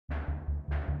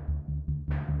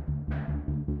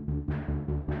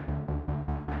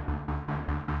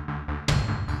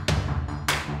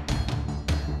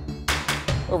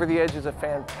Over the Edge is a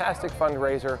fantastic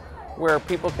fundraiser where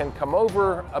people can come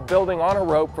over a building on a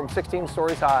rope from 16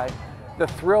 stories high, the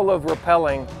thrill of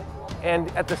rappelling, and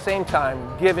at the same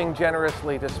time giving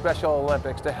generously to Special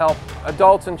Olympics to help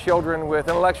adults and children with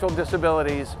intellectual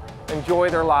disabilities enjoy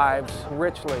their lives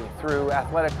richly through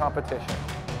athletic competition.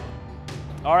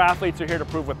 Our athletes are here to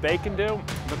prove what they can do,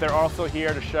 but they're also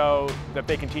here to show that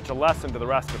they can teach a lesson to the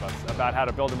rest of us about how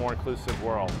to build a more inclusive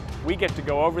world. We get to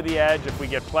go over the edge if we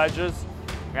get pledges,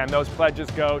 and those pledges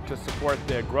go to support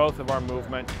the growth of our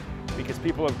movement because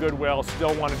people of goodwill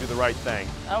still want to do the right thing.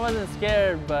 I wasn't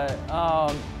scared, but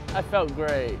I felt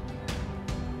great.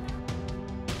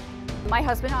 My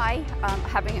husband and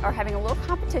I are having a little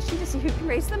competition to see who can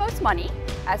raise the most money.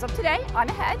 As of today, I'm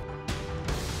ahead.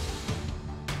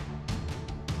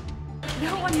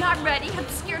 No, I'm not ready. I'm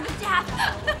scared to death.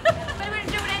 But I'm going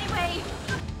to do it anyway.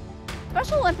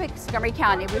 Special Olympics Montgomery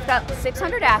County, we've got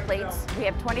 600 athletes. We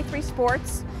have 23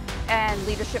 sports and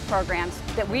leadership programs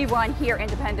that we run here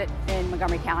independent in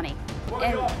Montgomery County.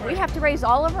 And we have to raise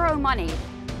all of our own money.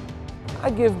 I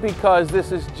give because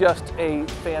this is just a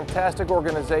fantastic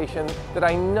organization that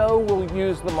I know will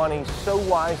use the money so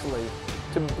wisely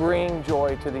to bring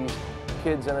joy to these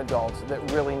kids and adults that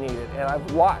really need it. And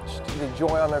I've watched the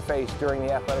joy on their face during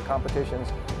the athletic competitions.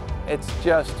 It's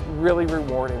just really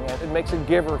rewarding and it makes a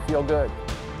giver feel good.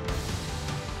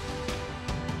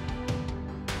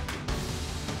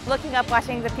 Looking up,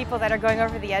 watching the people that are going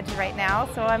over the edge right now,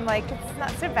 so I'm like, it's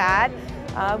not so bad.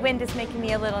 Wind is making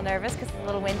me a little nervous because it's a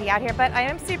little windy out here, but I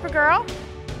am Supergirl.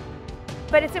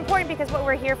 But it's important because what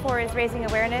we're here for is raising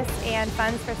awareness and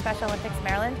funds for Special Olympics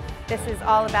Maryland. This is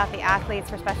all about the athletes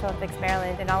for Special Olympics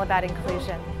Maryland and all about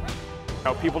inclusion. You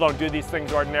know, people don't do these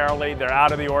things ordinarily. They're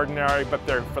out of the ordinary, but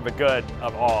they're for the good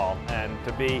of all. And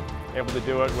to be able to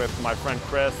do it with my friend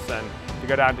Chris and to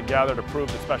go down together to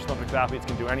prove that Special Olympics athletes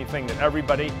can do anything, that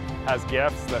everybody has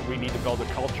gifts, that we need to build a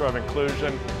culture of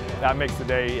inclusion, that makes the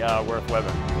day worth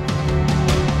living.